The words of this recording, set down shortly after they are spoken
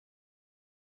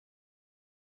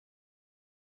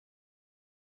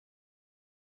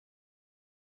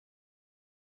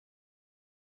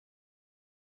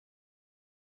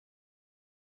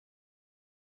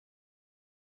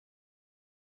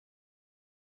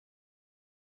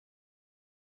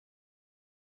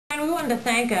And we wanted to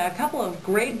thank a couple of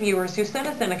great viewers who sent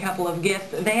us in a couple of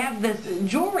gifts. They have this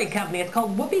jewelry company. It's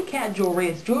called Whoopie Kat Jewelry.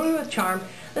 It's jewelry with charm.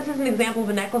 This is an example of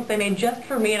a necklace they made just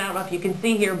for me, and I don't know if you can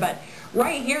see here, but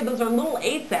right here, those are little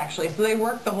 8s actually. So they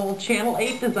worked the whole Channel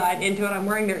 8 design into it. I'm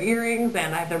wearing their earrings,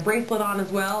 and I have their bracelet on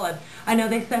as well. And I know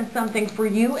they sent something for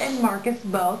you and Marcus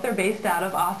both. They're based out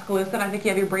of Oskaloosa, and I think you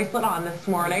have your bracelet on this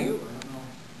morning. I don't know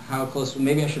how close.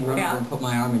 Maybe I should run over and put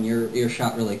my arm in your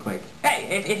earshot really quick.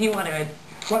 Hey, if you want to.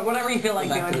 Whatever you feel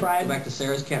like doing, Brian. Go back to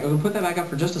Sarah's camera. We'll put that back up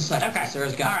for just a second. Okay.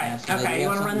 Sarah's got that. So okay, you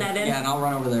want to run that in? Yeah, and I'll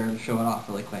run over there and show it off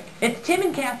really quick. It's Tim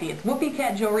and Kathy. It's Whoopie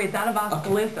Kat Jewelry. It's out of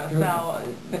Oskaloosa.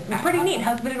 Okay. So, pretty neat.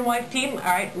 Husband and wife team. All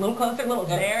right, a little closer,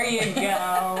 there you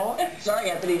go.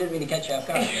 Sorry, Anthony, didn't mean to catch you off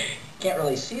guard. Can't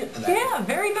really see it for that. Yeah,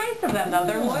 very nice of them, though.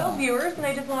 They're loyal viewers, and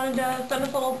they just wanted to send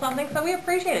us a little something, so we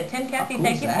appreciate it. Tim, Kathy,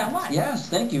 thank you so much. Yes,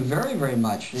 thank you very, very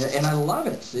much. And I love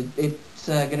it. It's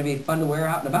going to be fun to wear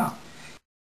out and about.